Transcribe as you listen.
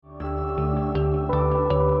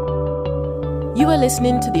You are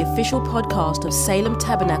listening to the official podcast of Salem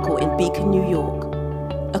Tabernacle in Beacon, New York,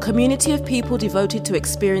 a community of people devoted to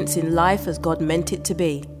experiencing life as God meant it to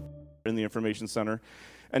be. In the Information Center.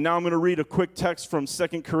 And now I'm going to read a quick text from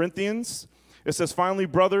 2 Corinthians. It says, "Finally,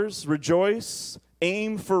 brothers, rejoice,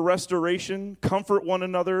 aim for restoration, comfort one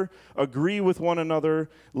another, agree with one another,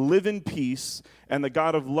 live in peace, and the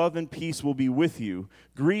God of love and peace will be with you.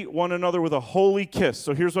 Greet one another with a holy kiss."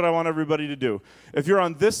 So here's what I want everybody to do. If you're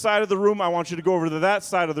on this side of the room, I want you to go over to that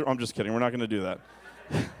side of the room. I'm just kidding. We're not going to do that.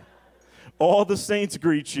 All the saints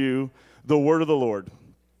greet you, the word of the Lord.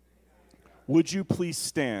 Would you please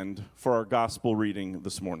stand for our gospel reading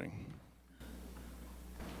this morning?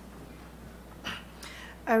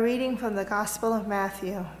 A reading from the Gospel of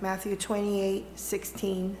Matthew, Matthew 28,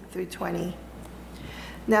 16 through 20.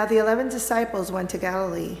 Now the 11 disciples went to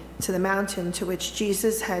Galilee, to the mountain to which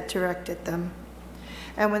Jesus had directed them.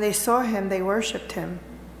 And when they saw him, they worshipped him,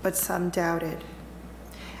 but some doubted.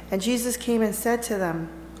 And Jesus came and said to them,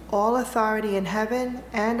 "All authority in heaven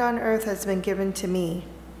and on earth has been given to me.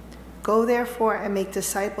 Go therefore and make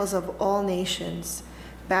disciples of all nations,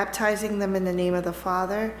 baptizing them in the name of the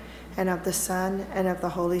Father, and of the Son, and of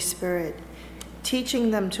the Holy Spirit,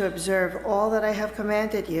 teaching them to observe all that I have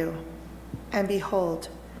commanded you. And behold,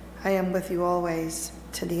 I am with you always,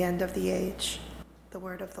 to the end of the age." The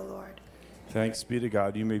word of the Lord. Thanks be to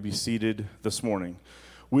God. You may be seated this morning.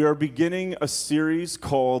 We are beginning a series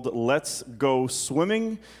called Let's Go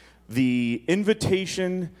Swimming, the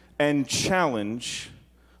invitation and challenge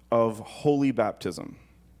of holy baptism.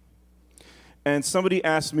 And somebody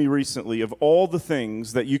asked me recently, of all the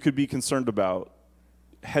things that you could be concerned about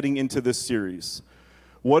heading into this series,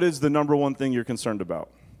 what is the number one thing you're concerned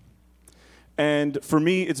about? And for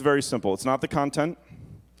me, it's very simple. It's not the content,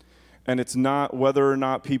 and it's not whether or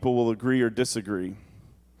not people will agree or disagree.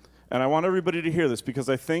 And I want everybody to hear this because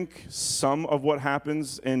I think some of what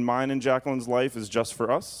happens in mine and Jacqueline's life is just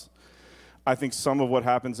for us. I think some of what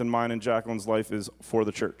happens in mine and Jacqueline's life is for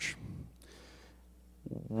the church.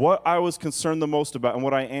 What I was concerned the most about, and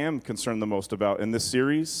what I am concerned the most about in this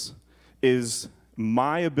series, is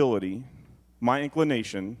my ability, my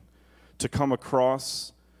inclination, to come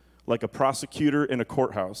across like a prosecutor in a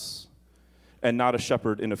courthouse and not a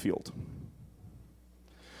shepherd in a field.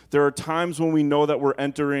 There are times when we know that we're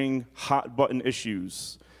entering hot-button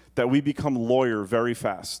issues, that we become lawyer very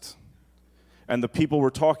fast, and the people we're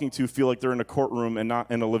talking to feel like they're in a courtroom and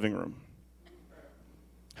not in a living room.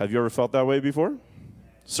 Have you ever felt that way before?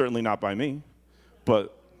 Certainly not by me,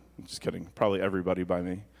 but I'm just kidding, probably everybody by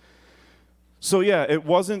me. So yeah, it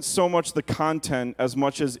wasn't so much the content as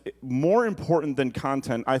much as more important than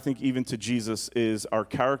content, I think even to Jesus, is our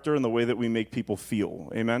character and the way that we make people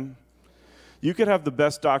feel. Amen? You could have the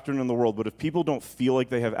best doctrine in the world, but if people don't feel like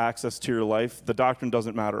they have access to your life, the doctrine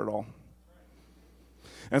doesn't matter at all.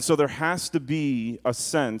 And so there has to be a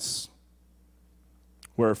sense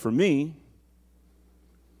where, for me,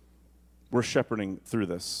 we're shepherding through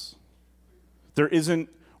this. There isn't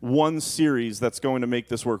one series that's going to make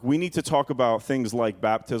this work. We need to talk about things like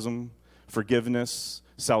baptism, forgiveness,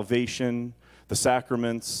 salvation, the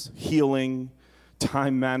sacraments, healing,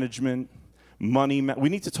 time management, money. We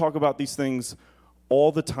need to talk about these things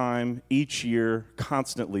all the time, each year,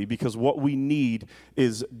 constantly, because what we need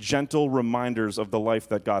is gentle reminders of the life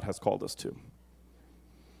that God has called us to.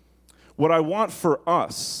 What I want for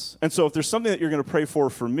us, and so if there's something that you're going to pray for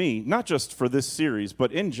me, not just for this series,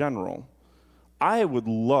 but in general, I would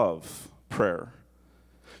love prayer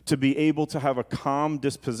to be able to have a calm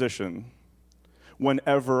disposition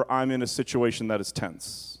whenever I'm in a situation that is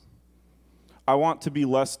tense. I want to be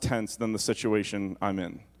less tense than the situation I'm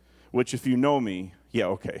in, which if you know me, yeah,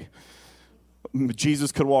 okay.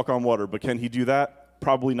 Jesus could walk on water, but can he do that?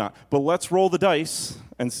 Probably not. But let's roll the dice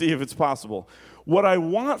and see if it's possible. What I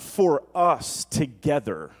want for us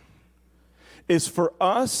together is for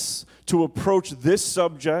us to approach this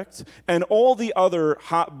subject and all the other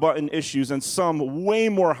hot-button issues, and some way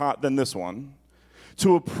more hot than this one,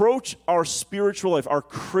 to approach our spiritual life, our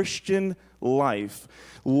Christian life,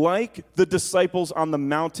 like the disciples on the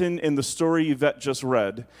mountain in the story Yvette just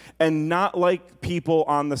read, and not like people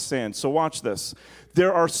on the sand. So watch this.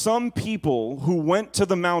 There are some people who went to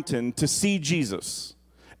the mountain to see Jesus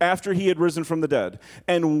after he had risen from the dead.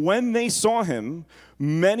 And when they saw him,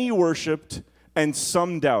 many worshiped and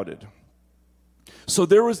some doubted. So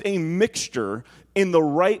there was a mixture in the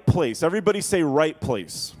right place. Everybody say right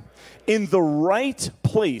place. In the right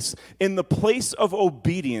place, in the place of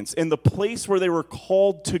obedience, in the place where they were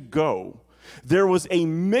called to go, there was a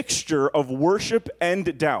mixture of worship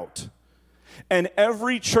and doubt. And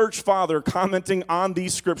every church father commenting on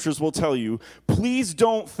these scriptures will tell you, please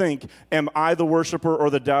don't think, am I the worshiper or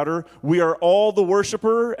the doubter? We are all the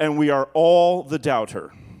worshiper and we are all the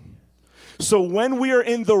doubter. So when we are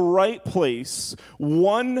in the right place,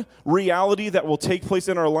 one reality that will take place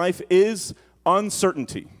in our life is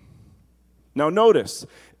uncertainty. Now notice,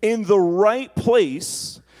 in the right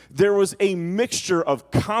place, there was a mixture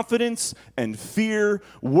of confidence and fear,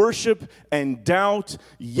 worship and doubt,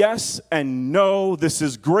 yes and no, this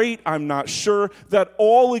is great, I'm not sure, that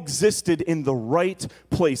all existed in the right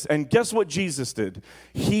place. And guess what Jesus did?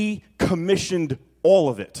 He commissioned all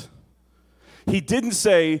of it. He didn't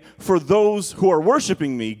say, for those who are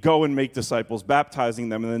worshiping me, go and make disciples, baptizing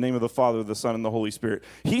them in the name of the Father, the Son, and the Holy Spirit.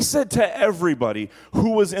 He said to everybody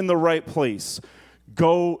who was in the right place,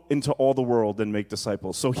 go into all the world and make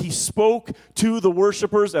disciples. So he spoke to the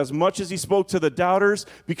worshipers as much as he spoke to the doubters,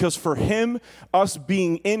 because for him, us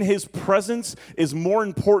being in his presence is more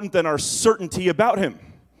important than our certainty about him.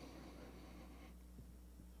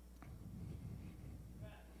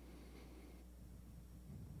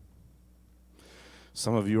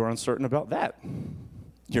 Some of you are uncertain about that.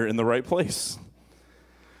 You're in the right place.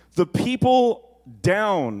 The people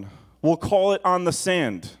down, we'll call it on the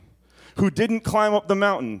sand, who didn't climb up the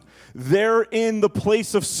mountain, they're in the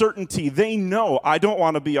place of certainty. They know, I don't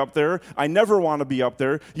want to be up there. I never want to be up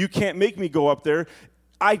there. You can't make me go up there.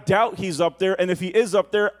 I doubt he's up there, and if he is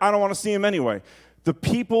up there, I don't want to see him anyway. The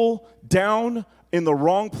people down in the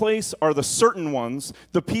wrong place are the certain ones.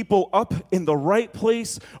 The people up in the right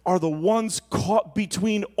place are the ones caught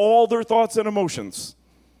between all their thoughts and emotions.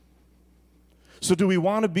 So do we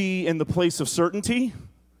want to be in the place of certainty,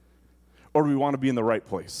 or do we want to be in the right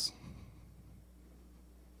place?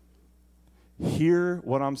 Hear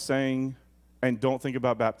what I'm saying, and don't think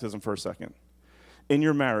about baptism for a second. In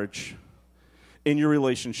your marriage, in your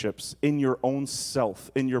relationships, in your own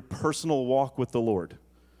self, in your personal walk with the Lord,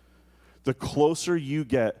 the closer you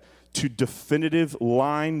get to definitive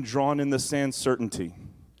line drawn in the sand certainty,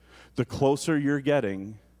 the closer you're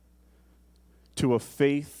getting to a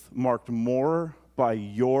faith marked more by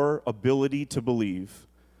your ability to believe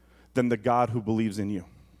than the God who believes in you.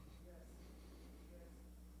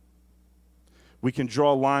 We can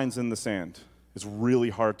draw lines in the sand. It's really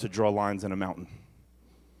hard to draw lines in a mountain.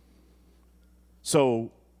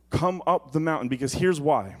 So come up the mountain, because here's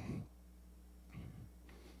why.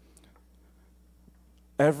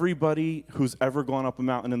 Everybody who's ever gone up a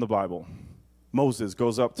mountain in the Bible, Moses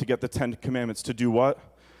goes up to get the 10 Commandments to do what?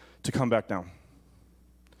 To come back down.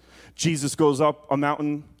 Jesus goes up a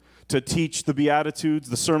mountain to teach the Beatitudes,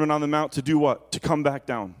 the Sermon on the Mount, to do what? To come back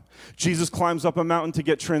down. Jesus climbs up a mountain to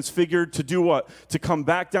get transfigured, to do what? To come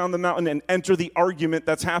back down the mountain and enter the argument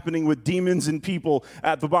that's happening with demons and people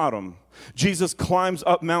at the bottom. Jesus climbs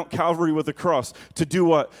up Mount Calvary with a cross to do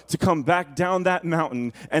what? To come back down that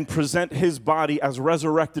mountain and present his body as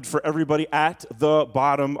resurrected for everybody at the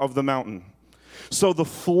bottom of the mountain. So the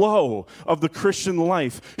flow of the Christian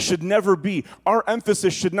life should never be, our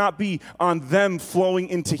emphasis should not be on them flowing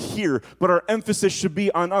into here, but our emphasis should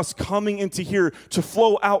be on us coming into here to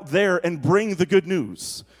flow out there and bring the good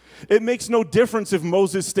news. It makes no difference if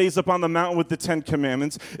Moses stays up on the mountain with the 10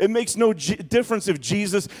 Commandments. It makes no difference if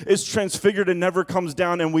Jesus is transfigured and never comes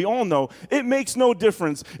down, and we all know it makes no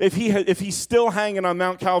difference if he's still hanging on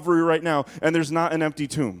Mount Calvary right now and there's not an empty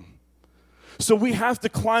tomb. So we have to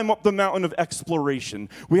climb up the mountain of exploration.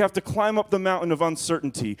 We have to climb up the mountain of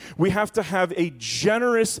uncertainty. We have to have a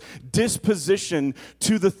generous disposition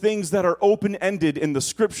to the things that are open-ended in the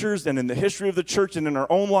scriptures and in the history of the church and in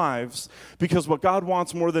our own lives, because what God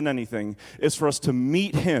wants more than anything is for us to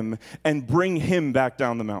meet him and bring him back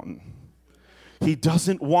down the mountain. He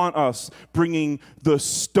doesn't want us bringing the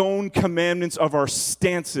stone commandments of our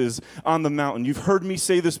stances on the mountain. You've heard me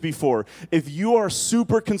say this before. If you are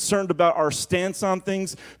super concerned about our stance on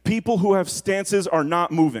things, people who have stances are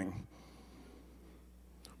not moving.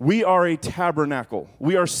 We are a tabernacle.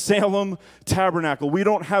 We are Salem Tabernacle. We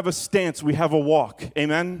don't have a stance. We have a walk.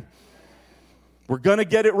 Amen? We're going to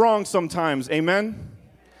get it wrong sometimes. Amen?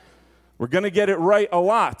 We're going to get it right a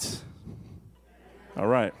lot. All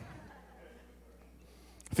right.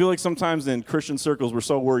 I feel like sometimes in Christian circles, we're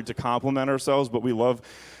so worried to compliment ourselves, but we love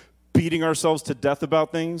beating ourselves to death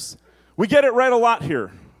about things. We get it right a lot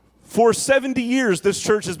here. For 70 years, this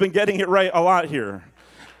church has been getting it right a lot here.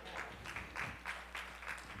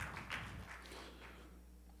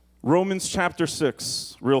 Romans chapter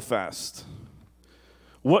 6, real fast.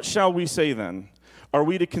 What shall we say then? Are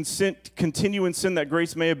we to continue in sin that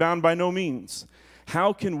grace may abound? By no means.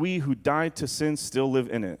 How can we who died to sin still live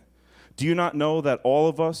in it? Do you not know that all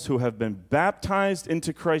of us who have been baptized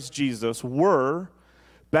into Christ Jesus were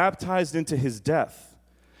baptized into his death?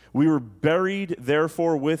 We were buried,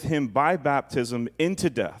 therefore, with him by baptism into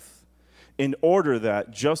death, in order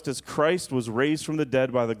that, just as Christ was raised from the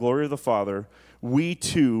dead by the glory of the Father, we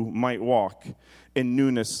too might walk in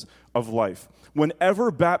newness of life.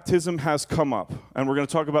 Whenever baptism has come up, and we're going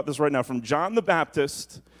to talk about this right now, from John the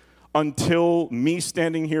Baptist until me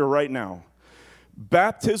standing here right now,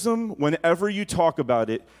 baptism, whenever you talk about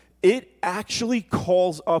it, it actually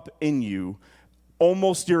calls up in you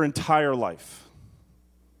almost your entire life.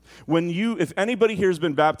 If anybody here has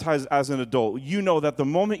been baptized as an adult, you know that the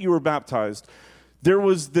moment you were baptized, there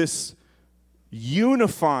was this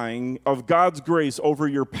unifying of God's grace over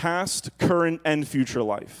your past, current, and future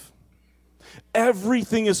life.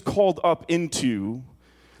 Everything is called up into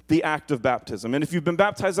the act of baptism. And if you've been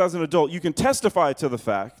baptized as an adult, you can testify to the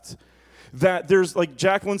fact that there's, like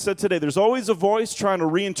Jacqueline said today, there's always a voice trying to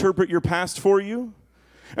reinterpret your past for you.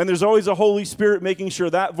 And there's always a Holy Spirit making sure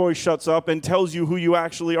that voice shuts up and tells you who you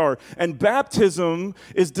actually are. And baptism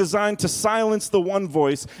is designed to silence the one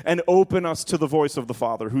voice and open us to the voice of the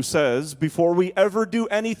Father, who says, before we ever do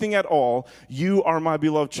anything at all, you are my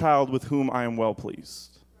beloved child with whom I am well pleased.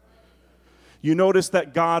 You notice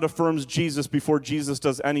that God affirms Jesus before Jesus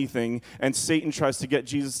does anything, and Satan tries to get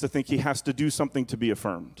Jesus to think he has to do something to be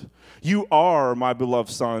affirmed. You are my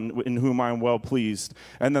beloved Son, in whom I am well pleased.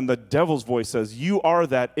 And then the devil's voice says, you are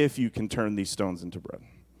that if you can turn these stones into bread.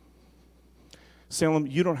 Salem,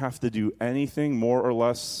 you don't have to do anything more or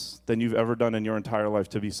less than you've ever done in your entire life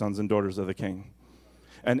to be sons and daughters of the King.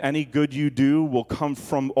 And any good you do will come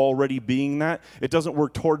from already being that. It doesn't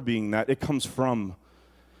work toward being that. It comes from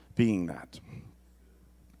being that.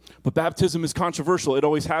 But baptism is controversial. It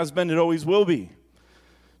always has been. It always will be.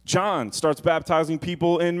 John starts baptizing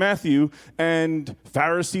people in Matthew, and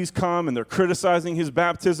Pharisees come, and they're criticizing his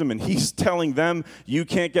baptism, and he's telling them, you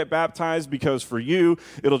can't get baptized because for you,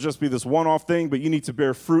 it'll just be this one-off thing, but you need to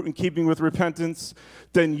bear fruit in keeping with repentance.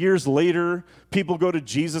 Then years later, people go to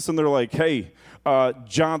Jesus, and they're like, hey,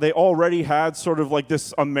 John, they already had sort of like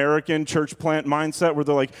this American church plant mindset where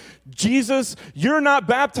they're like, Jesus, you're not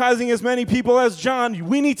baptizing as many people as John.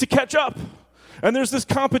 We need to catch up. And there's this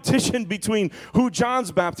competition between who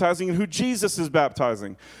John's baptizing and who Jesus is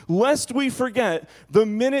baptizing. Lest we forget, the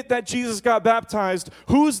minute that Jesus got baptized,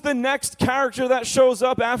 who's the next character that shows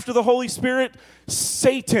up after the Holy Spirit?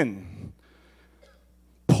 Satan.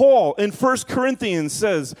 Paul in 1 Corinthians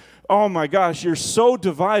says, oh my gosh, you're so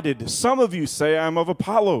divided. Some of you say I'm of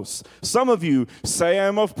Apollos. Some of you say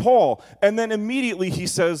I'm of Paul. And then immediately he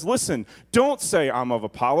says, listen, don't say I'm of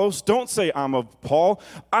Apollos. Don't say I'm of Paul.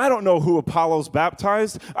 I don't know who Apollos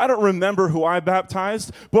baptized. I don't remember who I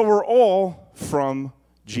baptized, but we're all from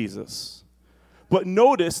Jesus. But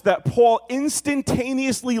notice that Paul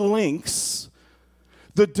instantaneously links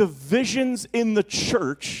the divisions in the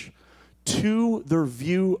church to their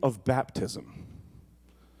view of baptism.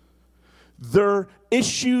 Their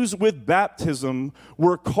issues with baptism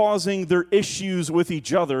were causing their issues with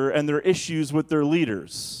each other and their issues with their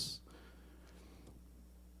leaders.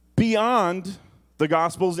 Beyond the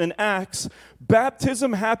Gospels and Acts,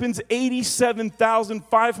 baptism happens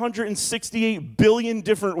 87,568 billion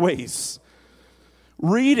different ways.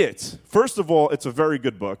 Read it. First of all, it's a very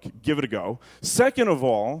good book. Give it a go. Second of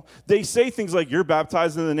all, they say things like, you're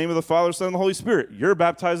baptized in the name of the Father, Son, and the Holy Spirit. You're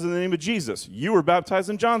baptized in the name of Jesus. You were baptized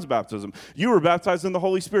in John's baptism. You were baptized in the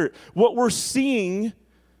Holy Spirit. What we're seeing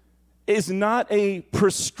is not a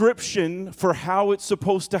prescription for how it's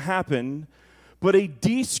supposed to happen, but a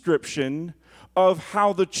description of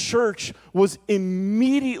how the church was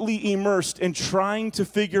immediately immersed in trying to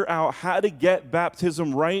figure out how to get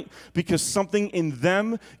baptism right, because something in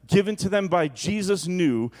them given to them by Jesus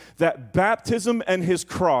knew that baptism and his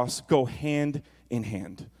cross go hand in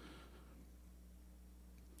hand.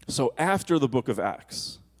 So after the book of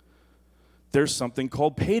Acts, there's something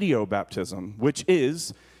called paedio-baptism, which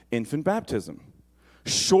is infant baptism.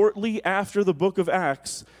 Shortly after the book of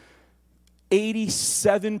Acts,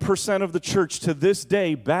 87% of the church to this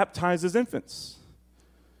day baptizes infants.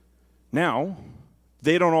 Now,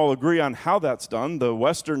 they don't all agree on how that's done. The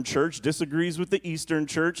Western church disagrees with the Eastern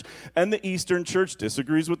church, and the Eastern church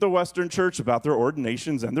disagrees with the Western church about their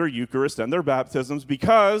ordinations and their Eucharist and their baptisms,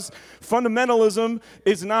 because fundamentalism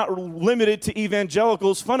is not limited to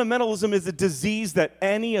evangelicals. Fundamentalism is a disease that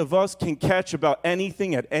any of us can catch about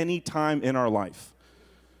anything at any time in our life.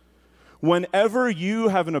 Whenever you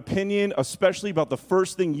have an opinion, especially about the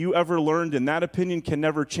first thing you ever learned, and that opinion can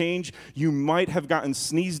never change, you might have gotten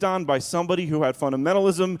sneezed on by somebody who had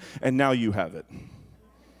fundamentalism, and now you have it.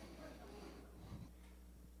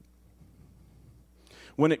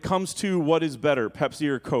 When it comes to what is better, Pepsi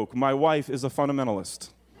or Coke, my wife is a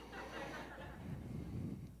fundamentalist.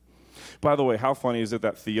 By the way, how funny is it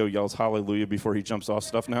that Theo yells hallelujah before he jumps off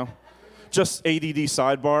stuff now? Just ADD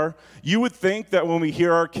sidebar. You would think that when we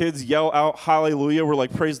hear our kids yell out hallelujah, we're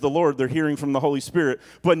like, praise the Lord, they're hearing from the Holy Spirit.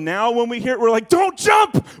 But now when we hear it, we're like, don't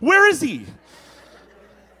jump! Where is he?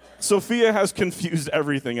 Sophia has confused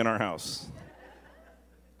everything in our house.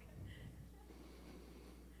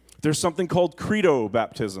 There's something called credo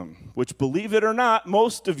baptism, which, believe it or not,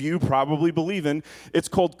 most of you probably believe in. It's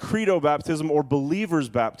called credo baptism or believer's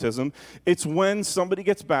baptism. It's when somebody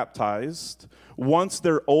gets baptized once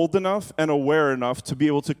they're old enough and aware enough to be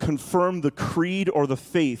able to confirm the creed or the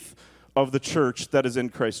faith of the church that is in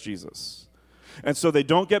Christ Jesus. And so they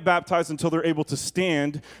don't get baptized until they're able to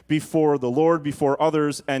stand before the Lord, before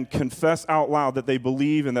others, and confess out loud that they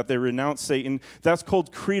believe and that they renounce Satan. That's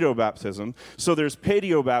called credo baptism. So there's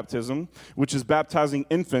paedio baptism, which is baptizing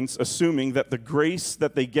infants, assuming that the grace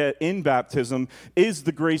that they get in baptism is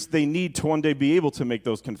the grace they need to one day be able to make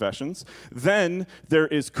those confessions. Then there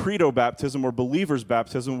is credo baptism or believer's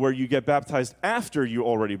baptism, where you get baptized after you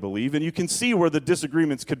already believe. And you can see where the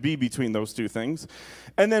disagreements could be between those two things.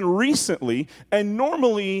 And then recently, and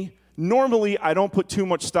normally I don't put too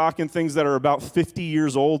much stock in things that are about 50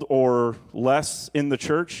 years old or less in the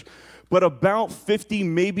church, but about 50,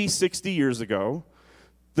 maybe 60 years ago,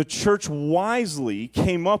 the church wisely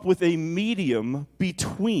came up with a medium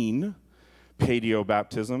between paedio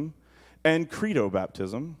baptism and credo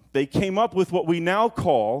baptism. They came up with what we now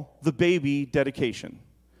call the baby dedication.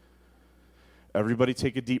 Everybody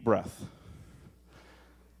take a deep breath.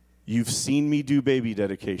 You've seen me do baby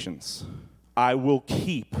dedications. I will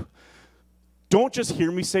keep. Don't just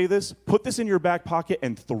hear me say this. Put this in your back pocket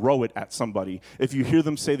and throw it at somebody if you hear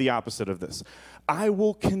them say the opposite of this. I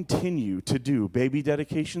will continue to do baby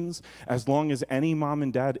dedications as long as any mom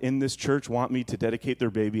and dad in this church want me to dedicate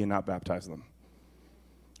their baby and not baptize them.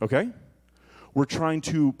 Okay? We're trying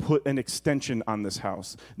to put an extension on this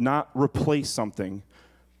house, not replace something.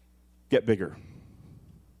 Get bigger.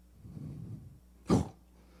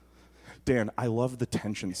 Dan, I love the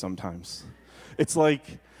tension sometimes. It's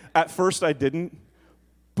like, at first I didn't,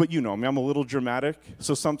 but you know me, I'm a little dramatic.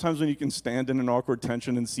 So sometimes when you can stand in an awkward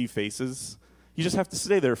tension and see faces, you just have to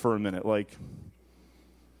stay there for a minute. Like,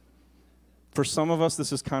 for some of us,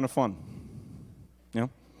 this is kind of fun. You know?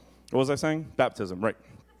 What was I saying? Baptism, right.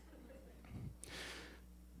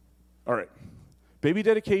 All right. Baby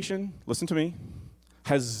dedication, listen to me,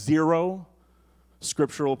 has zero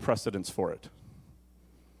scriptural precedence for it.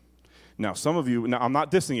 Now, some of you, I'm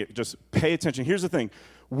not dissing it, just pay attention. Here's the thing.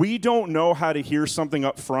 We don't know how to hear something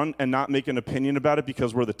up front and not make an opinion about it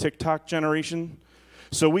because we're the TikTok generation.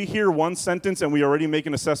 So we hear one sentence and we already make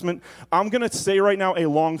an assessment. I'm going to say right now a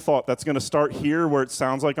long thought that's going to start here where it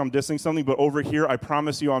sounds like I'm dissing something, but over here, I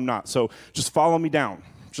promise you I'm not. So just follow me down.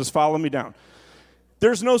 Just follow me down.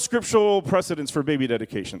 There's no scriptural precedence for baby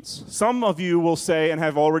dedications. Some of you will say and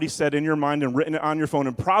have already said in your mind and written it on your phone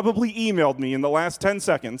and probably emailed me in the last 10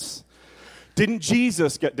 seconds, didn't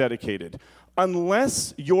Jesus get dedicated?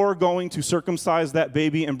 Unless you're going to circumcise that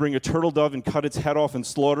baby and bring a turtle dove and cut its head off and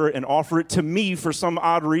slaughter it and offer it to me for some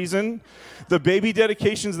odd reason, the baby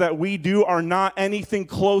dedications that we do are not anything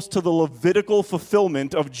close to the Levitical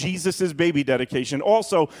fulfillment of Jesus' baby dedication.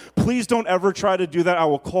 Also, please don't ever try to do that. I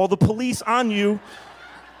will call the police on you,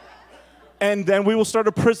 and then we will start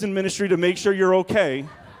a prison ministry to make sure you're okay.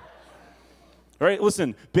 All right,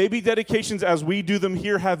 listen, baby dedications as we do them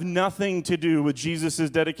here have nothing to do with Jesus'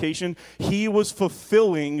 dedication. He was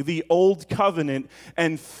fulfilling the old covenant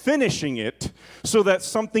and finishing it so that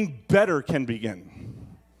something better can begin.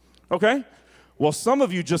 Okay? Well, some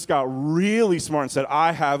of you just got really smart and said,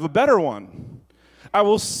 I have a better one. I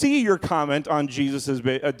will see your comment on Jesus'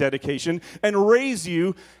 dedication and raise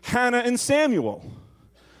you Hannah and Samuel.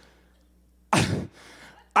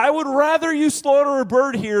 I would rather you slaughter a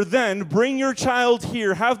bird here than bring your child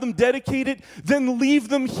here, have them dedicated, than leave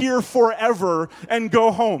them here forever and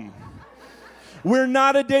go home. We're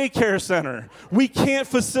not a daycare center. We can't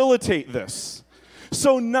facilitate this.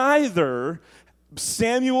 So neither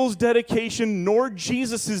Samuel's dedication nor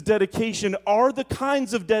Jesus' dedication are the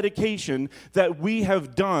kinds of dedication that we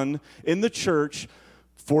have done in the church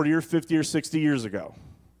 40 or 50 or 60 years ago.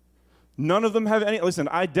 None of them have any. Listen,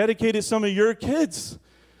 I dedicated some of your kids.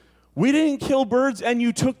 We didn't kill birds, and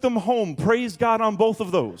you took them home. Praise God on both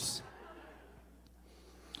of those.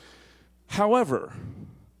 However,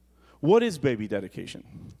 what is baby dedication?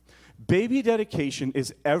 Baby dedication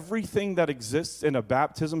is everything that exists in a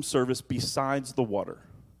baptism service besides the water.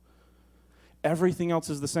 Everything else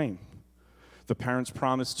is the same. The parents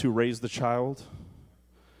promise to raise the child.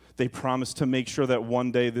 They promise to make sure that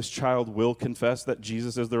one day this child will confess that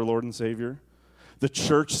Jesus is their Lord and Savior. The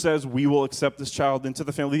church says we will accept this child into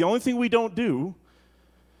the family. The only thing we don't do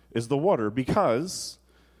is the water, because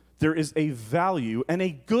there is a value, and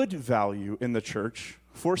a good value in the church,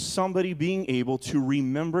 for somebody being able to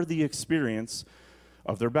remember the experience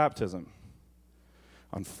of their baptism.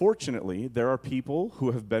 Unfortunately, there are people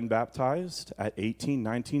who have been baptized at 18,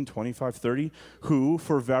 19, 25, 30, who,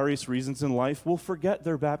 for various reasons in life, will forget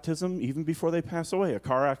their baptism even before they pass away. A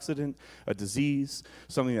car accident, a disease,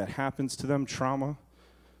 something that happens to them, trauma.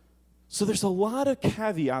 So there's a lot of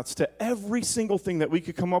caveats to every single thing that we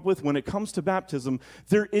could come up with when it comes to baptism.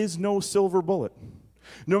 There is no silver bullet.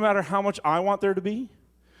 No matter how much I want there to be,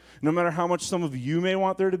 no matter how much some of you may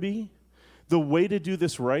want there to be, the way to do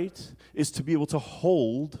this right is to be able to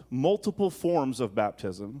hold multiple forms of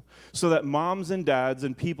baptism so that moms and dads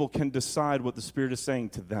and people can decide what the Spirit is saying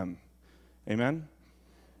to them. Amen?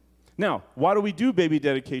 Now, why do we do baby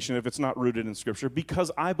dedication if it's not rooted in Scripture?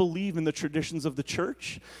 Because I believe in the traditions of the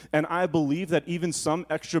church, and I believe that even some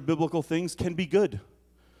extra biblical things can be good.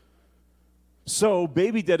 So,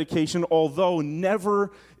 baby dedication, although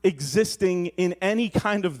never existing in any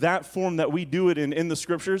kind of that form that we do it in the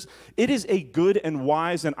Scriptures, it is a good and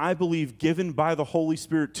wise, and I believe given by the Holy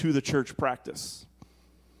Spirit to the church practice.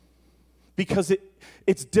 Because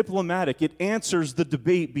it's diplomatic. It answers the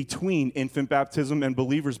debate between infant baptism and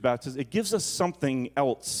believer's baptism. It gives us something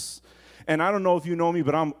else. And I don't know if you know me,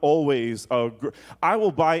 but I'm always, I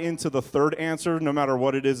will buy into the third answer no matter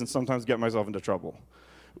what it is, and sometimes get myself into trouble.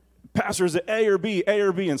 Pastor, is it A or B,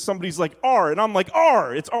 and somebody's like R, and I'm like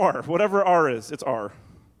R, it's R. Whatever R is, it's R.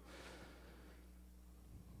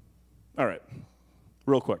 All right,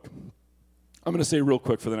 real quick. I'm going to say real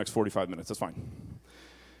quick for the next 45 minutes, that's fine.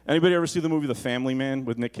 Anybody ever see the movie The Family Man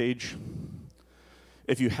with Nick Cage?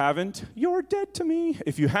 If you haven't, you're dead to me.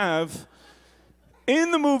 If you have, in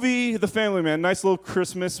the movie The Family Man, nice little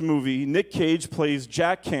Christmas movie, Nick Cage plays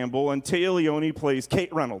Jack Campbell and Téa Leoni plays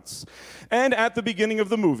Kate Reynolds. And at the beginning of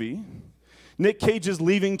the movie, Nick Cage is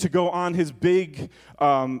leaving to go on his big,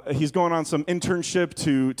 he's going on some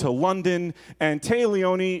internship to London, and Téa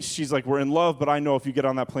Leoni, she's like, we're in love, but I know if you get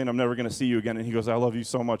on that plane, I'm never going to see you again. And he goes, I love you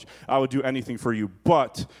so much. I would do anything for you,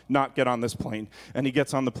 but not get on this plane. And he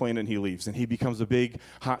gets on the plane and he leaves, and he becomes a big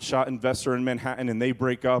hotshot investor in Manhattan, and they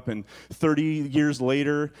break up, and 30 years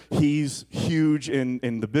later, he's huge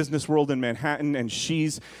in the business world in Manhattan, and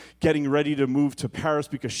she's getting ready to move to Paris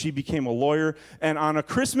because she became a lawyer. And on a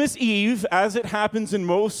Christmas Eve, as it happens in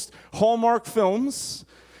most Hallmark films,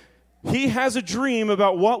 he has a dream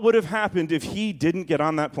about what would have happened if he didn't get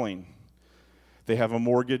on that plane. They have a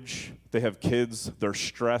mortgage, they have kids, they're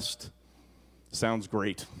stressed. Sounds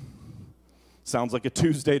great. Sounds like a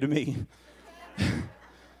Tuesday to me.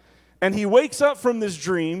 And he wakes up from this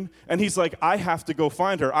dream, and he's like, I have to go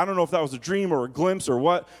find her. I don't know if that was a dream or a glimpse or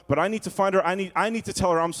what, but I need to find her. I need to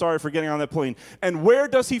tell her I'm sorry for getting on that plane. And where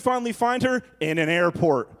does he finally find her? In an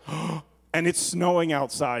airport. And it's snowing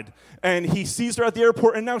outside. And he sees her at the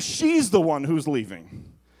airport, and now she's the one who's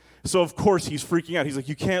leaving. So, of course, he's freaking out. He's like,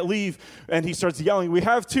 you can't leave. And he starts yelling, we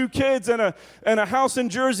have 2 kids and a house in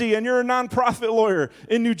Jersey, and you're a nonprofit lawyer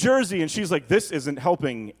in New Jersey. And she's like, this isn't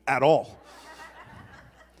helping at all.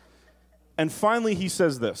 And finally, he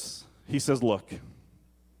says this. He says, look,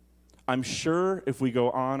 I'm sure if we go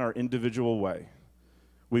on our individual way,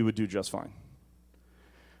 we would do just fine.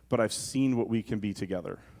 But I've seen what we can be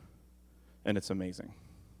together, and it's amazing.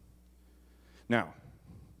 Now,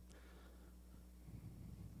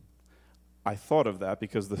 I thought of that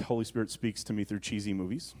because the Holy Spirit speaks to me through cheesy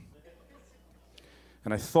movies.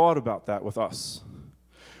 And I thought about that with us.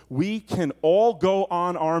 We can all go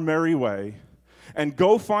on our merry way and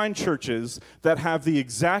go find churches that have the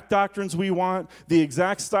exact doctrines we want, the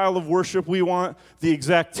exact style of worship we want, the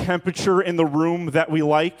exact temperature in the room that we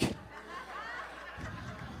like.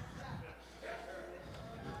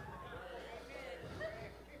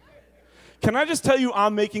 Can I just tell you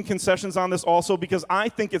I'm making concessions on this also because I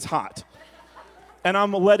think it's hot. And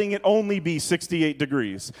I'm letting it only be 68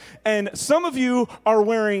 degrees. And some of you are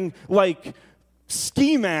wearing, like,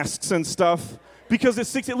 ski masks and stuff because it's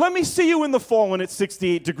 60. Let me see you in the fall when it's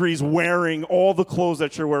 68 degrees wearing all the clothes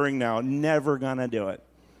that you're wearing now. Never gonna do it.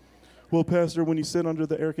 Well, Pastor, when you sit under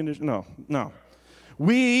the air conditioner, no.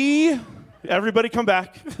 Everybody come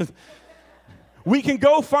back. We can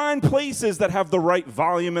go find places that have the right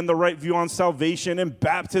volume and the right view on salvation and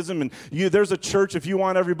baptism. And there's a church if you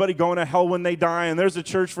want everybody going to hell when they die, and there's a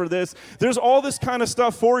church for this. There's all this kind of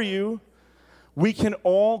stuff for you. We can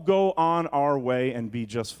all go on our way and be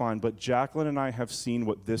just fine. But Jacqueline and I have seen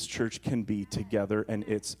what this church can be together, and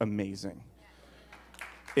it's amazing.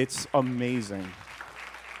 It's amazing.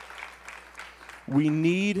 We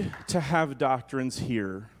need to have doctrines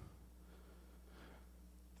here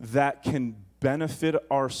that can benefit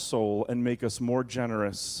our soul and make us more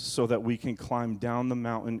generous so that we can climb down the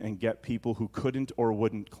mountain and get people who couldn't or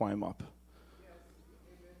wouldn't climb up.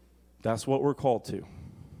 That's what we're called to.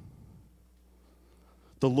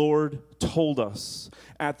 The Lord told us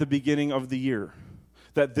at the beginning of the year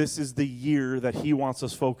that this is the year that He wants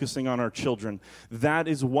us focusing on our children. That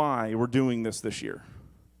is why we're doing this year.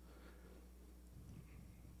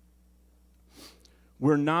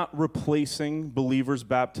 We're not replacing believers'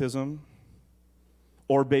 baptism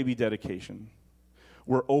or baby dedication.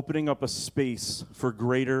 We're opening up a space for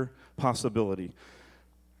greater possibility.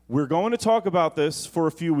 We're going to talk about this for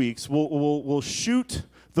a few weeks. We'll shoot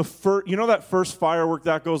the first, that first firework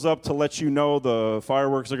that goes up to let you know the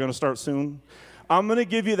fireworks are going to start soon? I'm going to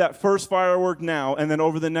give you that first firework now, and then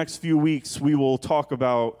over the next few weeks, we will talk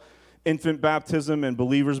about infant baptism and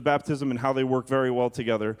believers' baptism and how they work very well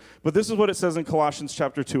together. But this is what it says in Colossians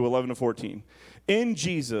chapter 2, 11-14. In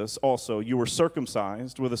Jesus also you were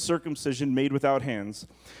circumcised with a circumcision made without hands,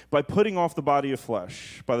 by putting off the body of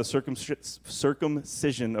flesh, by the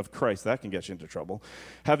circumcision of Christ. That can get you into trouble.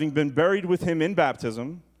 Having been buried with Him in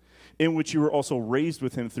baptism, in which you were also raised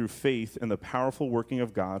with Him through faith in the powerful working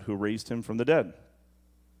of God who raised Him from the dead.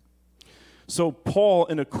 So Paul,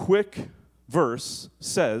 in a quick verse,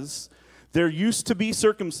 says, there used to be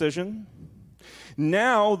circumcision.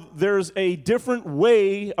 Now there's a different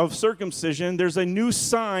way of circumcision. There's a new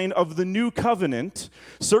sign of the new covenant.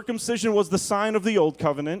 Circumcision was the sign of the old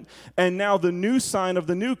covenant, and now the new sign of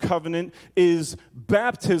the new covenant is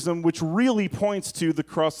baptism, which really points to the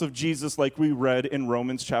cross of Jesus like we read in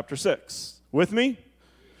Romans chapter 6. With me?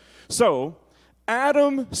 So,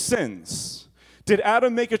 Adam sins. Did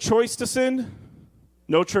Adam make a choice to sin?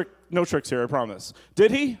 No tricks here, I promise.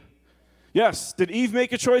 Did he? Yes. Did Eve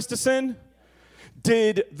make a choice to sin?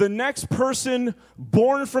 Did the next person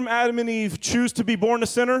born from Adam and Eve choose to be born a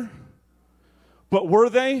sinner? But were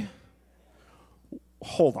they?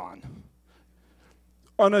 Hold on.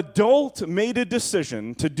 An adult made a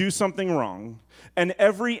decision to do something wrong, and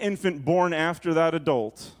every infant born after that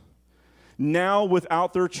adult, now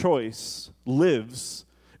without their choice, lives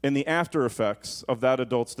in the after effects of that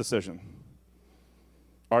adult's decision.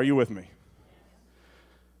 Are you with me?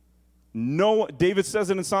 No, David says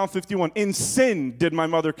it in Psalm 51, in sin did my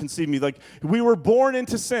mother conceive me. Like, we were born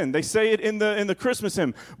into sin. They say it in the Christmas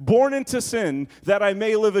hymn, born into sin that I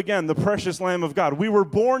may live again, the precious Lamb of God. We were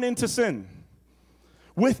born into sin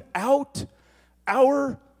without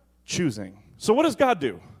our choosing. So what does God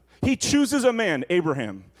do? He chooses a man,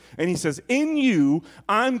 Abraham, and he says, in you,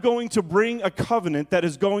 I'm going to bring a covenant that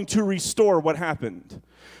is going to restore what happened.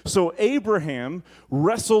 So Abraham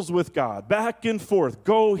wrestles with God, back and forth,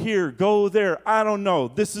 go here, go there, I don't know,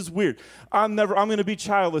 this is weird, I'm going to be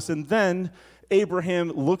childless. And then Abraham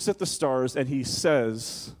looks at the stars and he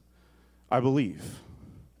says, I believe.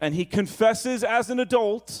 And he confesses as an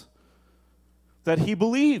adult that he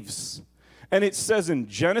believes. And it says in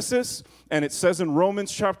Genesis, and it says in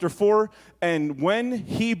Romans chapter 4, and when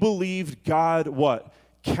he believed, God, what?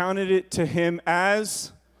 Counted it to him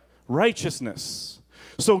as righteousness.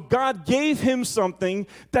 So God gave him something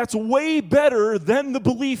that's way better than the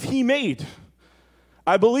belief he made.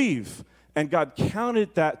 I believe. And God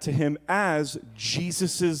counted that to him as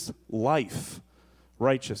Jesus' life,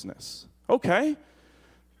 righteousness. Okay.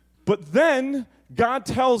 But then God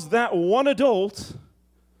tells that one adult,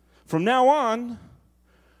 from now on,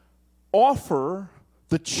 offer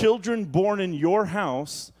the children born in your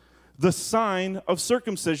house the sign of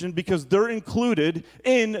circumcision because they're included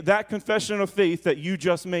in that confession of faith that you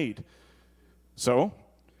just made. So,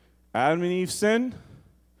 Adam and Eve sin,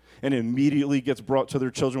 and immediately gets brought to their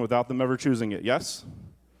children without them ever choosing it, yes?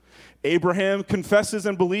 Abraham confesses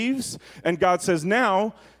and believes, and God says,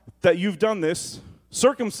 now that you've done this,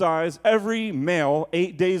 circumcise every male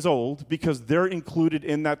 8 days old because they're included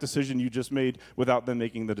in that decision you just made without them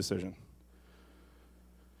making the decision.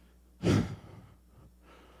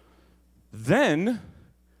 Then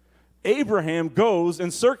Abraham goes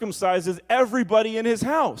and circumcises everybody in his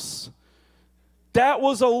house. That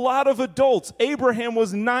was a lot of adults. Abraham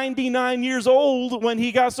was 99 years old when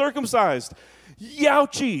he got circumcised.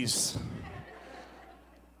 Youchies.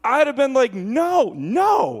 I'd have been like, nope.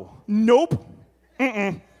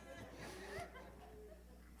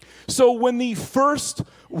 So when the first,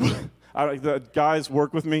 the guys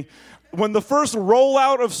work with me, when the first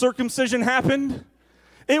rollout of circumcision happened,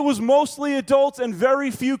 it was mostly adults and very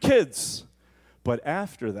few kids. But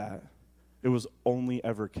after that, it was only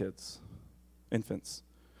ever kids, infants.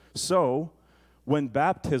 So when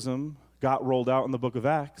baptism got rolled out in the book of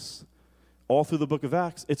Acts, all through the book of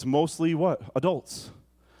Acts, it's mostly what? Adults.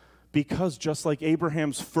 Because just like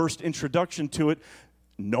Abraham's first introduction to it,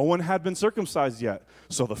 no one had been circumcised yet.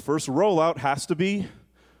 So the first rollout has to be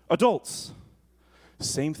adults.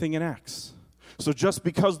 Same thing in Acts. So just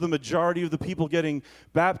because the majority of the people getting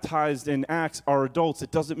baptized in Acts are adults,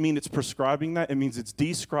 it doesn't mean it's prescribing that. It means it's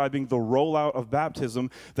describing the rollout of baptism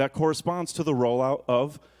that corresponds to the rollout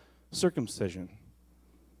of circumcision.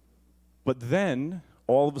 But then,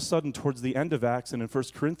 all of a sudden, towards the end of Acts and in 1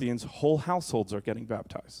 Corinthians, whole households are getting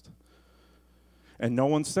baptized. And no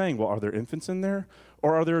one's saying, well, are there infants in there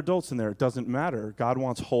or are there adults in there? It doesn't matter. God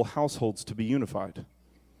wants whole households to be unified.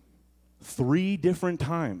 3 different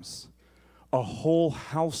times, a whole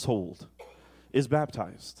household is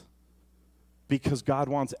baptized because God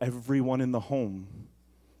wants everyone in the home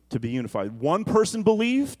to be unified. One person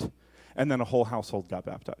believed, and then a whole household got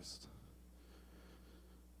baptized.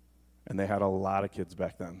 And they had a lot of kids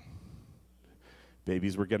back then.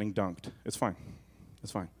 Babies were getting dunked. It's fine.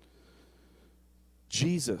 It's fine.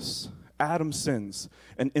 Jesus, Adam sins,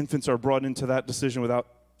 and infants are brought into that decision without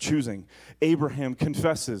choosing. Abraham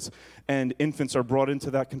confesses, and infants are brought into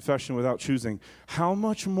that confession without choosing. How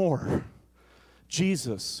much more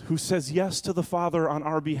Jesus, who says yes to the Father on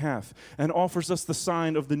our behalf and offers us the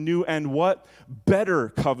sign of the new and what? Better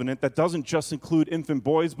covenant that doesn't just include infant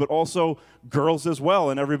boys, but also girls as well.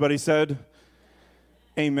 And everybody said,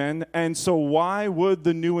 amen. And so why would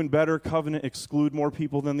the new and better covenant exclude more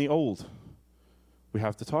people than the old? We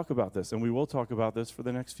have to talk about this, and we will talk about this for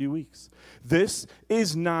the next few weeks. This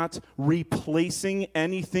is not replacing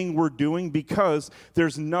anything we're doing because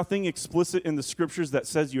there's nothing explicit in the scriptures that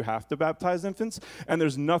says you have to baptize infants, and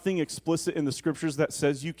there's nothing explicit in the scriptures that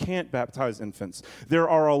says you can't baptize infants. There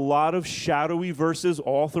are a lot of shadowy verses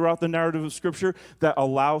all throughout the narrative of scripture that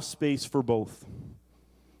allow space for both.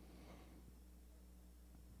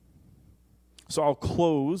 So I'll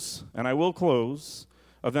close, and I will close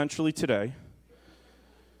eventually today,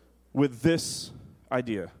 with this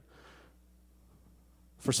idea.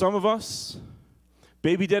 For some of us,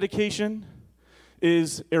 baby dedication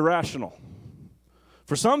is irrational.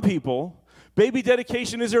 For some people, baby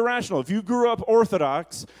dedication is irrational. If you grew up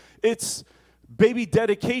Orthodox, it's baby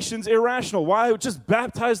dedication's irrational. Why? Just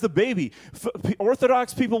baptize the baby.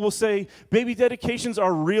 Orthodox people will say baby dedications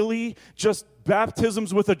are really just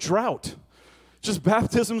baptisms with a drought. Just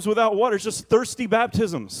baptisms without water. It's just thirsty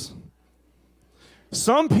baptisms.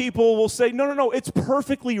 Some people will say, no, it's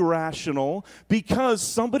perfectly rational because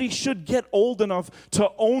somebody should get old enough to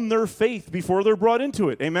own their faith before they're brought into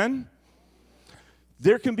it. Amen?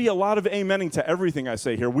 There can be a lot of amening to everything I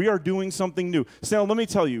say here. We are doing something new. Now, let me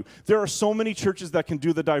tell you, there are so many churches that can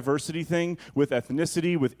do the diversity thing with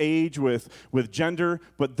ethnicity, with age, with gender,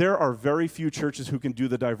 but there are very few churches who can do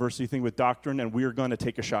the diversity thing with doctrine, and we are going to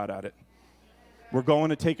take a shot at it. We're going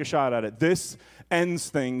to take a shot at it. This ends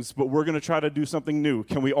things, but we're going to try to do something new.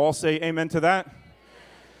 Can we all say amen to that?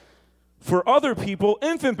 For other people,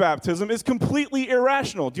 infant baptism is completely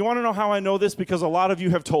irrational. Do you want to know how I know this? Because a lot of you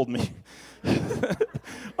have told me.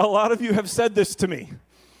 A lot of you have said this to me.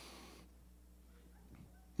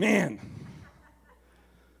 Man,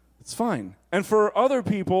 it's fine. And for other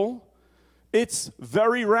people, it's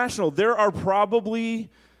very rational. There are probably,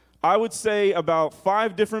 I would say, about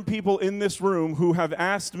 5 different people in this room who have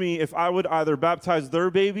asked me if I would either baptize their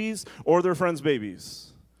babies or their friends' babies.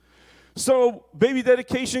 So baby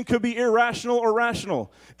dedication could be irrational or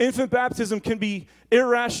rational. Infant baptism can be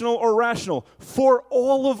irrational or rational. For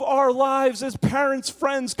all of our lives as parents,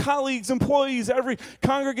 friends, colleagues, employees, every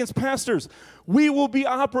congregants, pastors, we will be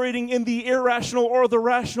operating in the irrational or the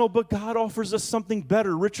rational, but God offers us something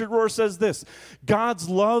better. Richard Rohr says this: God's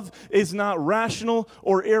love is not rational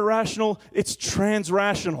or irrational, it's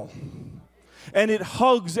transrational. And it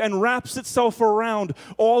hugs and wraps itself around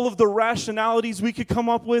all of the rationalities we could come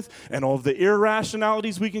up with and all of the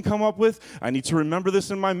irrationalities we can come up with. I need to remember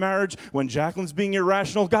this in my marriage. When Jacqueline's being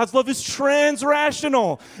irrational, God's love is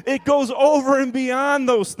transrational. It goes over and beyond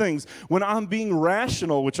those things. When I'm being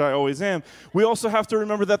rational, which I always am, we also have to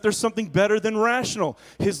remember that there's something better than rational.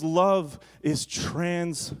 His love is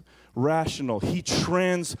transrational. He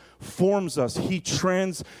transforms us. He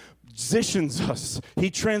transitions us. He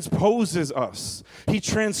transposes us. He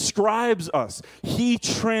transcribes us. He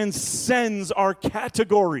transcends our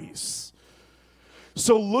categories.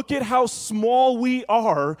 So look at how small we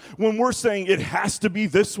are when we're saying it has to be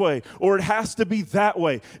this way or it has to be that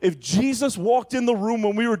way. If Jesus walked in the room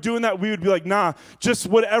when we were doing that, we would be like, nah, just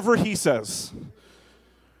whatever he says.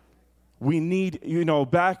 We need,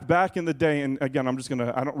 back in the day, and again,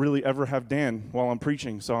 I don't really ever have Dan while I'm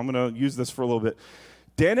preaching, so I'm going to use this for a little bit.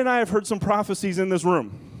 Dan and I have heard some prophecies in this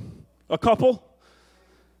room. A couple.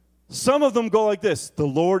 Some of them go like this: the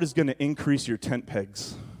Lord is going to increase your tent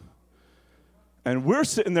pegs. And we're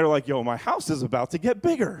sitting there like, my house is about to get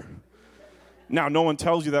bigger. Now, no one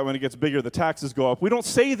tells you that when it gets bigger, the taxes go up. We don't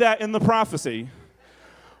say that in the prophecy.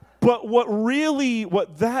 But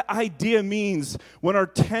what that idea means when our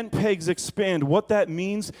tent pegs expand, what that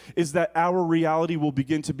means is that our reality will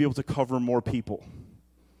begin to be able to cover more people.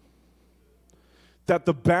 That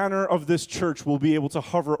the banner of this church will be able to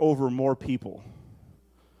hover over more people.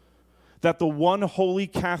 That the one holy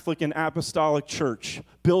Catholic and apostolic church,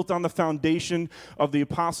 built on the foundation of the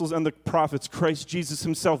apostles and the prophets, Christ Jesus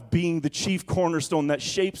himself being the chief cornerstone that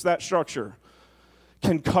shapes that structure,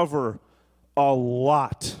 can cover a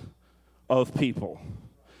lot of people.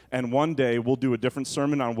 And one day we'll do a different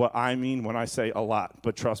sermon on what I mean when I say a lot.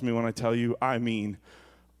 But trust me when I tell you, I mean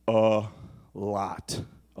a lot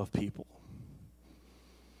of people.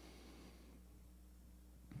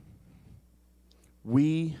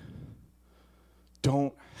 We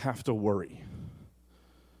don't have to worry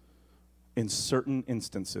in certain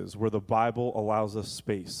instances where the Bible allows us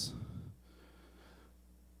space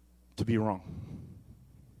to be wrong.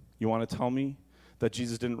 You want to tell me that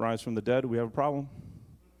Jesus didn't rise from the dead? We have a problem.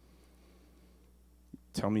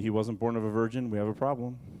 Tell me he wasn't born of a virgin? We have a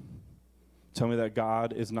problem. Tell me that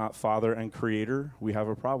God is not Father and Creator? We have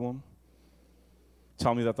a problem.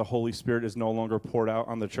 Tell me that the Holy Spirit is no longer poured out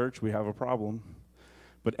on the church? We have a problem.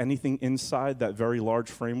 But anything inside that very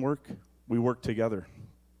large framework, we work together.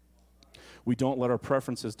 We don't let our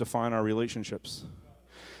preferences define our relationships.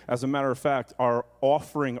 As a matter of fact, our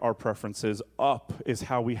offering our preferences up is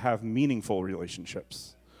how we have meaningful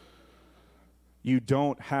relationships. You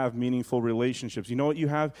don't have meaningful relationships. You know what you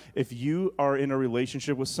have? If you are in a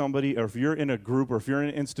relationship with somebody, or if you're in a group, or if you're in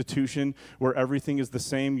an institution where everything is the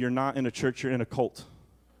same, you're not in a church, you're in a cult.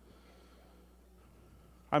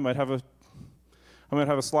 I might have a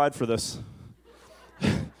slide for this.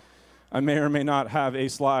 I may or may not have a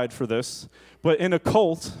slide for this. But in a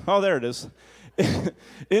cult, there it is.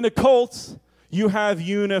 In a cult, you have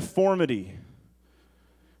uniformity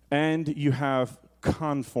and you have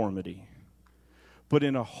conformity. But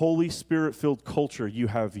in a Holy Spirit-filled culture, you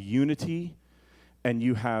have unity and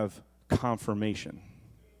you have confirmation.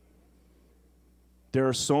 There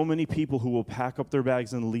are so many people who will pack up their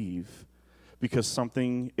bags and leave because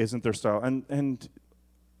something isn't their style. And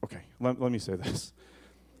okay, let me say this.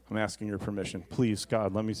 I'm asking your permission. Please,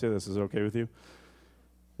 God, let me say this. Is it okay with you?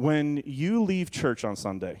 When you leave church on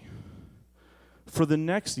Sunday, for the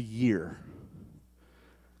next year,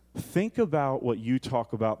 think about what you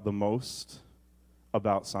talk about the most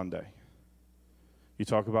about Sunday. You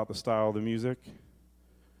talk about the style of the music.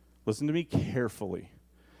 Listen to me carefully.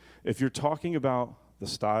 If you're talking about the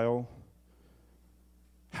style,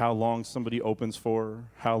 how long somebody opens for,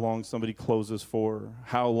 how long somebody closes for,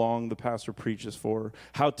 how long the pastor preaches for,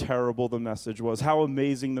 how terrible the message was, how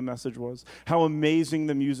amazing the message was, how amazing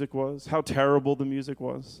the music was, how terrible the music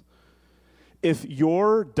was. If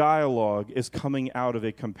your dialogue is coming out of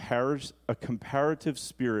a comparative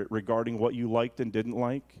spirit regarding what you liked and didn't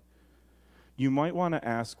like, you might want to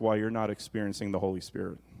ask why you're not experiencing the Holy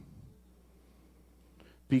Spirit.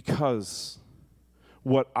 Because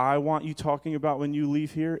what I want you talking about when you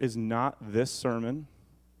leave here is not this sermon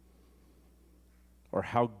or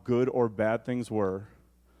how good or bad things were,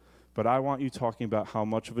 but I want you talking about how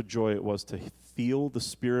much of a joy it was to feel the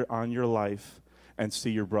Spirit on your life and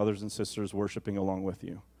see your brothers and sisters worshiping along with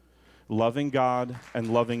you. Loving God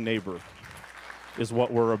and loving neighbor is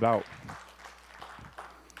what we're about.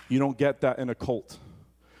 You don't get that in a cult.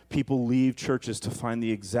 People leave churches to find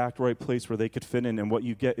the exact right place where they could fit in, and what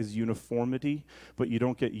you get is uniformity, but you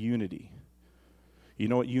don't get unity. You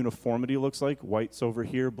know what uniformity looks like? White's over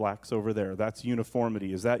here, black's over there. That's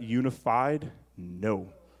uniformity. Is that unified? No.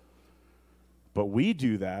 But we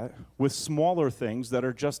do that with smaller things that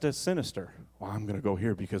are just as sinister. Well, I'm going to go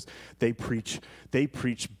here because they preach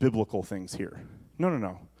biblical things here.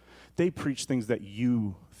 No. They preach things that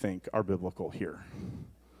you think are biblical here.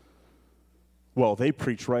 Well, they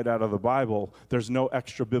preach right out of the Bible. There's no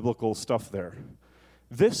extra biblical stuff there.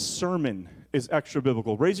 This sermon is extra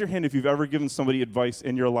biblical. Raise your hand if you've ever given somebody advice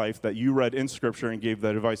in your life that you read in Scripture and gave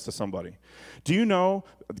that advice to somebody. Do you know,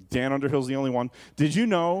 Dan Underhill's the only one, did you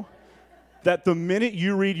know that the minute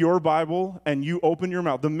you read your Bible and you open your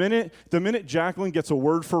mouth, the minute Jacqueline gets a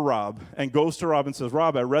word for Rob and goes to Rob and says,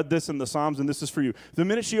 Rob, I read this in the Psalms and this is for you. The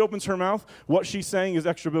minute she opens her mouth, what she's saying is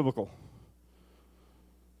extra biblical.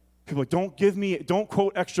 People are like, don't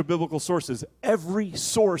quote extra biblical sources. Every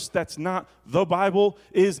source that's not the Bible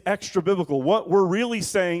is extra biblical. What we're really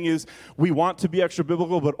saying is we want to be extra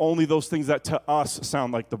biblical, but only those things that to us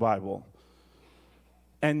sound like the Bible.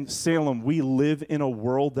 And Salem, we live in a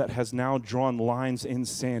world that has now drawn lines in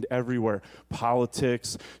sand everywhere.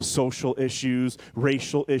 Politics, social issues,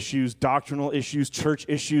 racial issues, doctrinal issues, church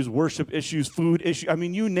issues, worship issues, food issues. I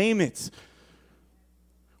mean, you name it.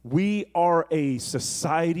 We are a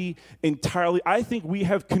society entirely. I think we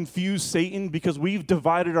have confused Satan because we've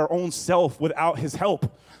divided our own self without his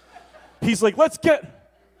help. He's like,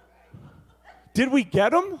 did we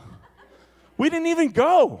get him? We didn't even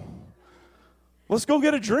go. Let's go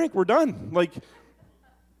get a drink. We're done. Like,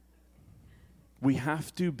 we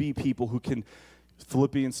have to be people who can,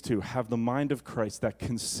 Philippians 2, have the mind of Christ that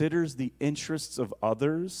considers the interests of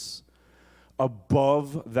others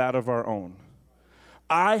above that of our own.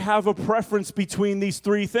 I have a preference between these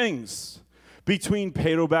three things, between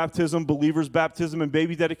paedo-baptism, believer's baptism, and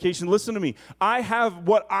baby dedication. Listen to me. I have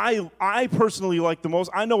what I personally like the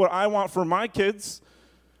most. I know what I want for my kids.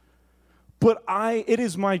 But it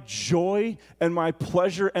is my joy and my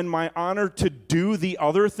pleasure and my honor to do the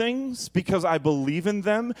other things because I believe in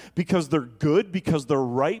them, because they're good, because they're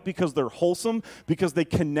right, because they're wholesome, because they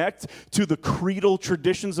connect to the creedal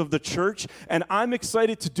traditions of the church. And I'm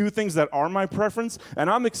excited to do things that are my preference, and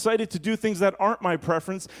I'm excited to do things that aren't my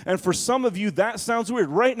preference. And for some of you, that sounds weird.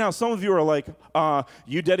 Right now, some of you are like,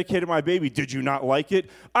 you dedicated my baby. Did you not like it?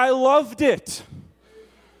 I loved it.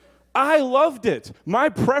 I loved it. My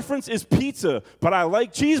preference is pizza, but I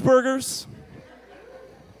like cheeseburgers.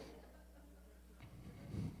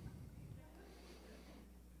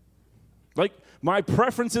 Like, my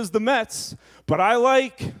preference is the Mets, but I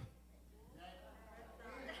like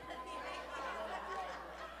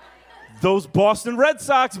those Boston Red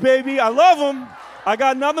Sox, baby. I love them. I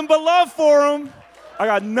got nothing but love for them. I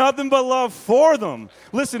got nothing but love for them.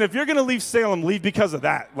 Listen, if you're going to leave Salem, leave because of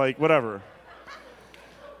that. Like, whatever.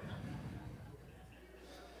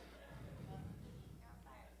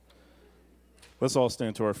 Let's all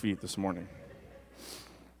stand to our feet this morning.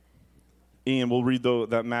 Ian, we'll read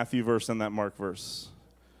that Matthew verse and that Mark verse.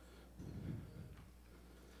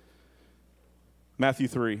 Matthew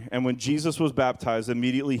 3, and when Jesus was baptized,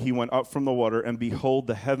 immediately he went up from the water, and behold,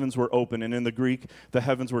 the heavens were open. And in the Greek, the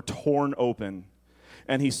heavens were torn open.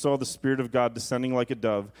 And he saw the Spirit of God descending like a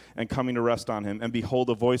dove and coming to rest on him. And behold,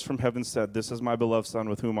 a voice from heaven said, "This is my beloved Son,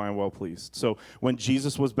 with whom I am well pleased." So when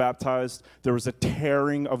Jesus was baptized, there was a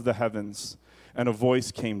tearing of the heavens. And a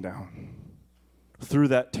voice came down. Through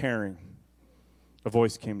that tearing, a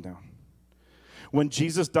voice came down. When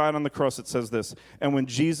Jesus died on the cross, it says this, and when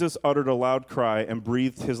Jesus uttered a loud cry and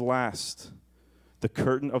breathed his last, the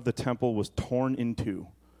curtain of the temple was torn in two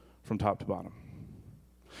from top to bottom.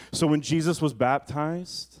 So when Jesus was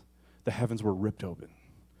baptized, the heavens were ripped open,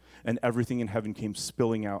 and everything in heaven came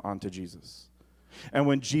spilling out onto Jesus. And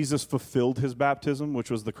when Jesus fulfilled his baptism, which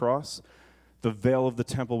was the cross, the veil of the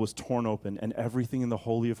temple was torn open, and everything in the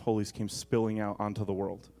Holy of Holies came spilling out onto the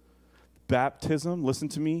world. Baptism, listen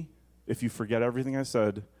to me. If you forget everything I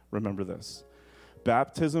said, remember this.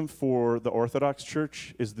 Baptism for the Orthodox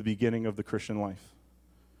Church is the beginning of the Christian life.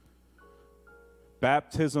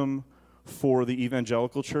 Baptism for the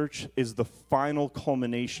Evangelical Church is the final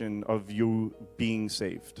culmination of you being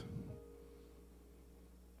saved.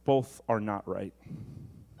 Both are not right.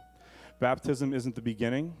 Baptism isn't the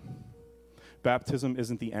beginning. Baptism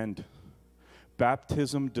isn't the end.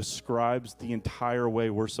 Baptism describes the entire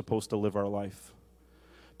way we're supposed to live our life.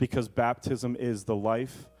 Because baptism is the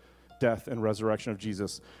life, death, and resurrection of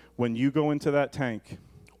Jesus. When you go into that tank,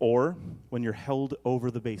 or when you're held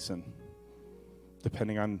over the basin,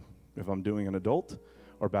 depending on if I'm doing an adult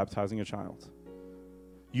or baptizing a child,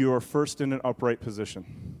 you are first in an upright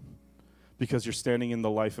position because you're standing in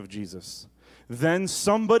the life of Jesus. Then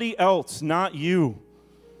somebody else, not you,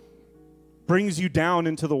 brings you down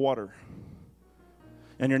into the water,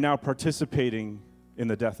 and you're now participating in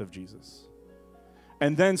the death of Jesus.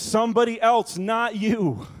 And then somebody else, not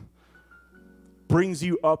you, brings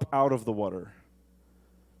you up out of the water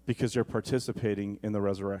because you're participating in the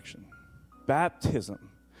resurrection. Baptism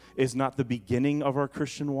is not the beginning of our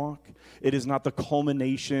Christian walk. It is not the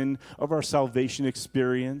culmination of our salvation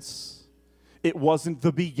experience. It wasn't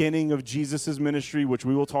the beginning of Jesus' ministry, which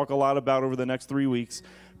we will talk a lot about over the next 3 weeks.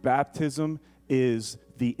 Baptism is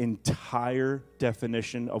the entire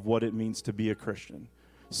definition of what it means to be a Christian.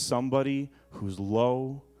 Somebody who's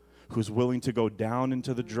low, who's willing to go down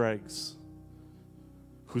into the dregs,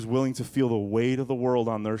 who's willing to feel the weight of the world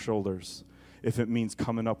on their shoulders if it means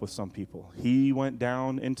coming up with some people. He went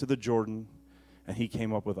down into the Jordan, and he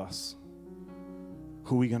came up with us.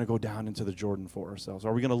 Who are we going to go down into the Jordan for ourselves?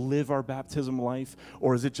 Are we going to live our baptism life,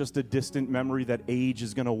 or is it just a distant memory that age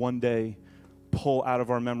is going to one day pull out of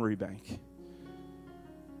our memory bank?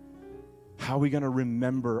 How are we going to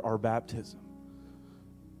remember our baptism?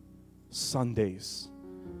 Sundays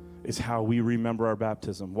is how we remember our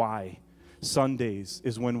baptism. Why? Sundays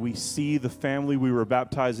is when we see the family we were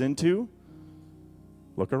baptized into.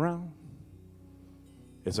 Look around.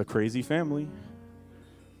 It's a crazy family.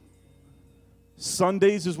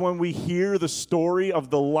 Sundays is when we hear the story of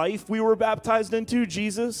the life we were baptized into,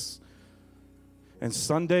 Jesus. And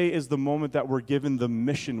Sunday is the moment that we're given the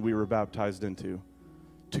mission we were baptized into,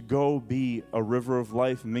 to go be a river of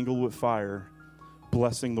life mingled with fire,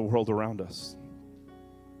 blessing the world around us.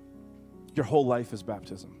 Your whole life is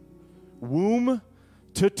baptism. Womb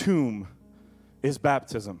to tomb is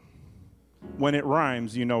baptism. When it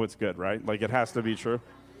rhymes, you know it's good, right? Like, it has to be true.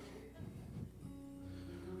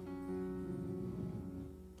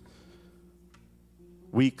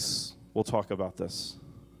 Weeks, we'll talk about this.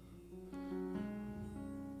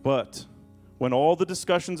 But when all the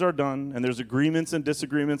discussions are done and there's agreements and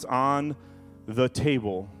disagreements on the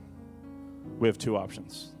table, we have two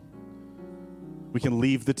options. We can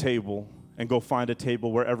leave the table and go find a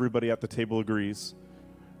table where everybody at the table agrees.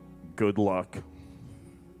 Good luck.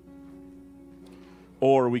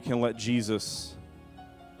 Or we can let Jesus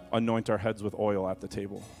anoint our heads with oil at the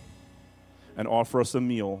table and offer us a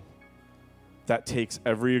meal that takes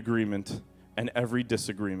every agreement and every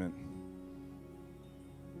disagreement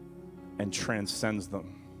and transcends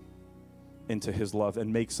them into his love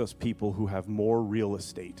and makes us people who have more real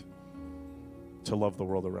estate to love the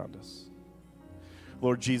world around us.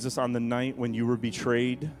 Lord Jesus, on the night when you were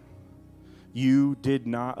betrayed, you did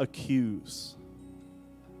not accuse,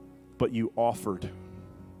 but you offered.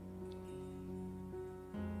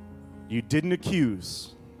 You didn't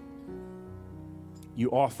accuse. You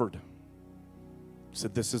offered. You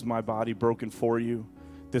said, this is my body broken for you.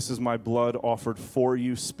 This is my blood offered for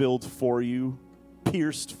you, spilled for you,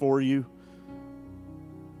 pierced for you.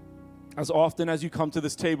 As often as you come to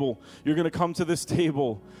this table, you're going to come to this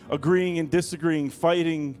table agreeing and disagreeing,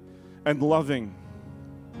 fighting and loving,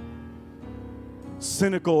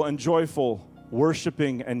 cynical and joyful,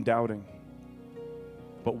 worshiping and doubting.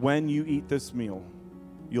 But when you eat this meal,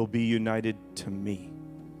 you'll be united to me.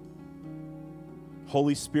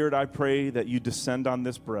 Holy Spirit, I pray that you descend on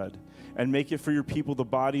this bread and make it for your people the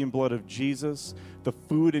body and blood of Jesus, the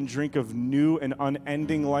food and drink of new and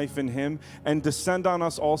unending life in him, and descend on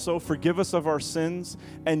us also, forgive us of our sins,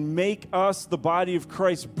 and make us the body of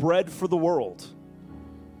Christ, bread for the world.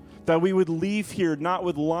 That we would leave here not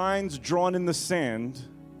with lines drawn in the sand,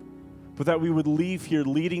 but that we would leave here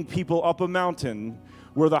leading people up a mountain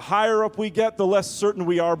where the higher up we get, the less certain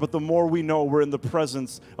we are, but the more we know we're in the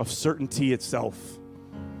presence of certainty itself.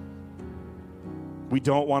 We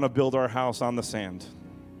don't want to build our house on the sand.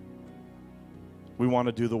 We want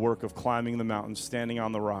to do the work of climbing the mountain, standing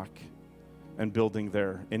on the rock, and building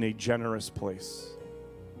there in a generous place.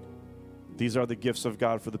 These are the gifts of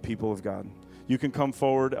God for the people of God. You can come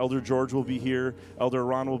forward. Elder George will be here. Elder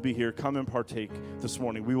Ron will be here. Come and partake this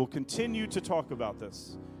morning. We will continue to talk about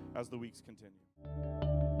this as the weeks continue.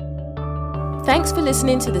 Thanks for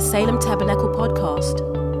listening to the Salem Tabernacle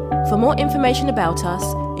podcast. For more information about us,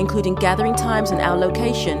 including gathering times and our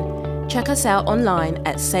location, check us out online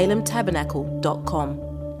at salemtabernacle.com.